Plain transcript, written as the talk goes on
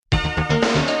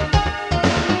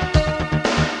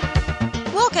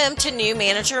Welcome to New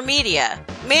Manager Media.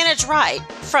 Manage right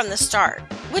from the start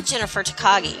with Jennifer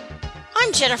Takagi.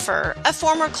 I'm Jennifer, a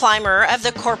former climber of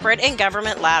the corporate and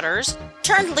government ladders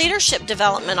turned leadership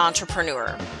development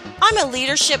entrepreneur. I'm a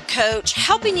leadership coach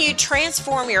helping you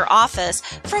transform your office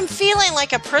from feeling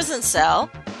like a prison cell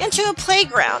into a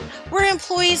playground where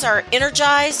employees are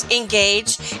energized,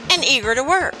 engaged, and eager to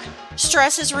work.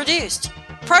 Stress is reduced.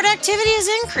 Productivity is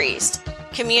increased.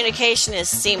 Communication is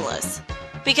seamless.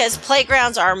 Because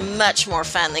playgrounds are much more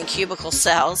fun than cubicle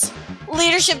cells.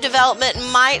 Leadership development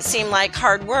might seem like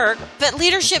hard work, but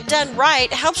leadership done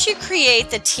right helps you create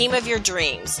the team of your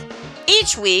dreams.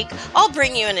 Each week, I'll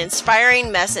bring you an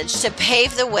inspiring message to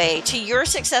pave the way to your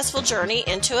successful journey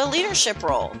into a leadership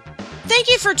role. Thank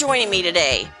you for joining me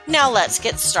today. Now let's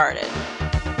get started.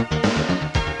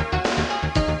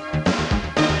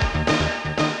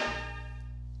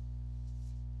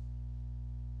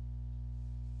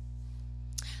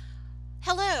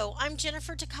 Hello, I'm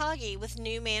Jennifer Takagi with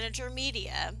New Manager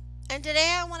Media, and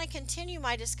today I want to continue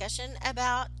my discussion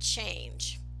about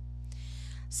change.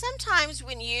 Sometimes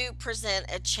when you present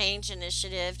a change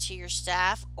initiative to your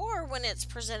staff or when it's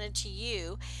presented to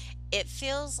you, it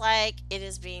feels like it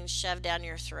is being shoved down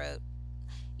your throat.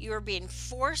 You are being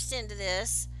forced into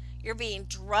this. You're being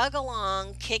dragged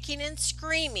along, kicking and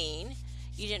screaming.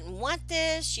 You didn't want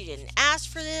this. You didn't ask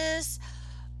for this.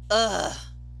 Ugh.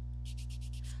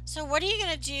 So what are you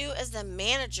going to do as the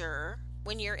manager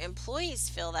when your employees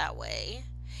feel that way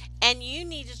and you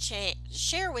need to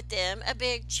share with them a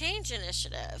big change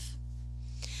initiative?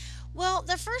 Well,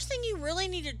 the first thing you really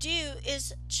need to do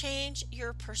is change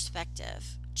your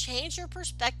perspective. Change your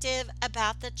perspective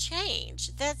about the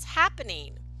change that's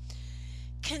happening.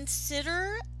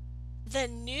 Consider the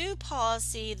new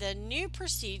policy, the new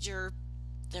procedure,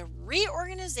 the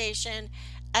reorganization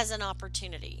as an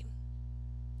opportunity.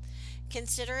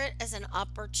 Consider it as an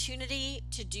opportunity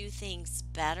to do things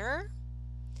better,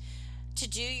 to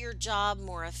do your job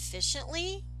more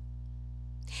efficiently,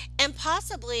 and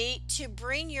possibly to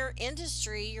bring your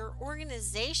industry, your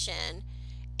organization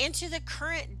into the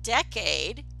current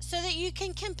decade so that you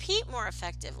can compete more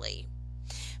effectively.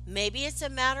 Maybe it's a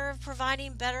matter of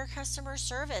providing better customer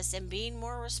service and being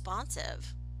more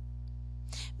responsive.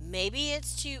 Maybe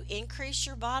it's to increase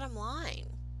your bottom line.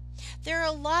 There are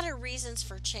a lot of reasons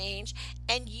for change,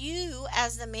 and you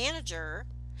as the manager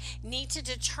need to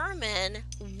determine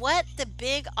what the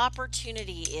big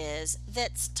opportunity is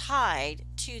that's tied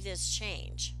to this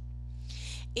change.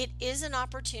 It is an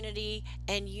opportunity,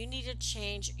 and you need to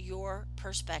change your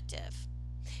perspective.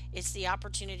 It's the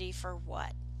opportunity for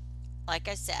what? Like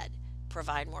I said,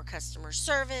 provide more customer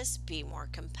service, be more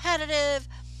competitive,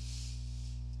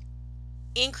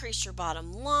 increase your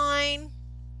bottom line.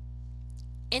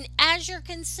 And as you're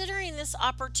considering this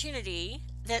opportunity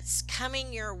that's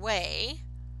coming your way,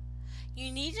 you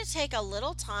need to take a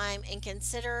little time and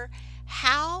consider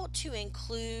how to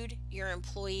include your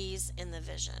employees in the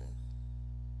vision.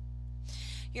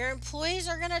 Your employees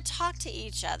are going to talk to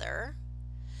each other,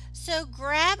 so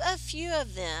grab a few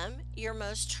of them, your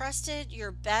most trusted,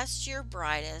 your best, your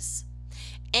brightest,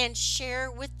 and share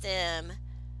with them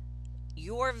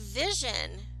your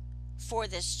vision for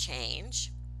this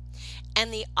change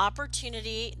and the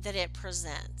opportunity that it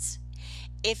presents.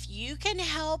 If you can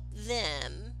help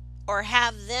them or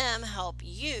have them help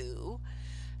you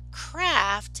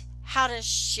craft how to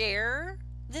share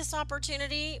this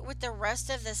opportunity with the rest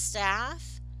of the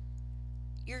staff,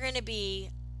 you're going to be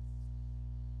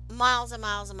miles and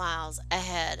miles and miles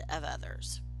ahead of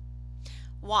others.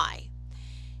 Why?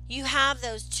 You have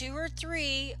those 2 or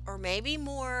 3 or maybe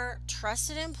more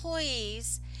trusted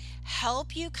employees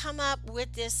help you come up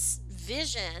with this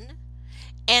vision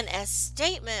and a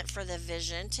statement for the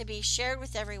vision to be shared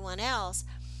with everyone else,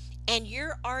 and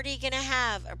you're already going to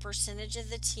have a percentage of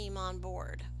the team on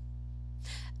board.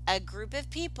 A group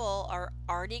of people are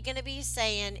already going to be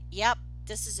saying, yep,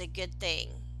 this is a good thing.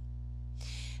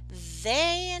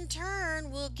 They in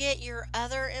turn will get your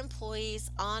other employees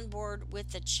on board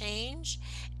with the change,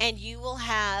 and you will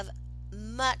have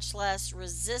much less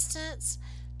resistance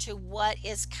to what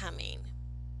is coming.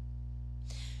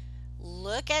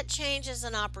 Look at change as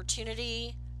an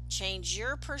opportunity, change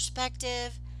your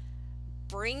perspective,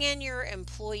 bring in your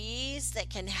employees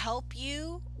that can help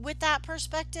you with that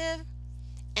perspective,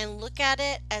 and look at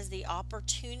it as the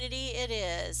opportunity it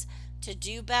is to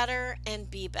do better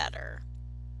and be better.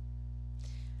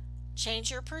 Change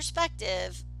your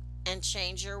perspective and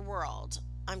change your world.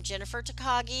 I'm Jennifer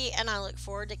Takagi, and I look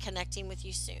forward to connecting with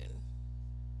you soon.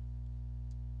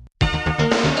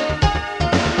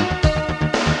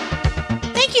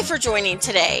 Thank you for joining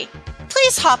today.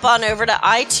 Please hop on over to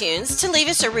iTunes to leave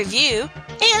us a review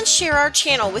and share our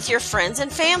channel with your friends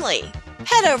and family.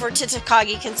 Head over to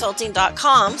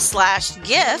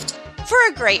takagiconsulting.com/gift for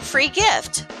a great free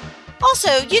gift.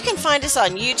 Also, you can find us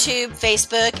on YouTube,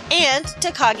 Facebook, and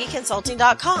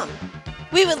takagiconsulting.com.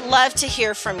 We would love to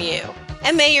hear from you,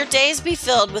 and may your days be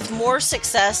filled with more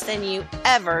success than you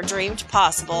ever dreamed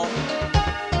possible.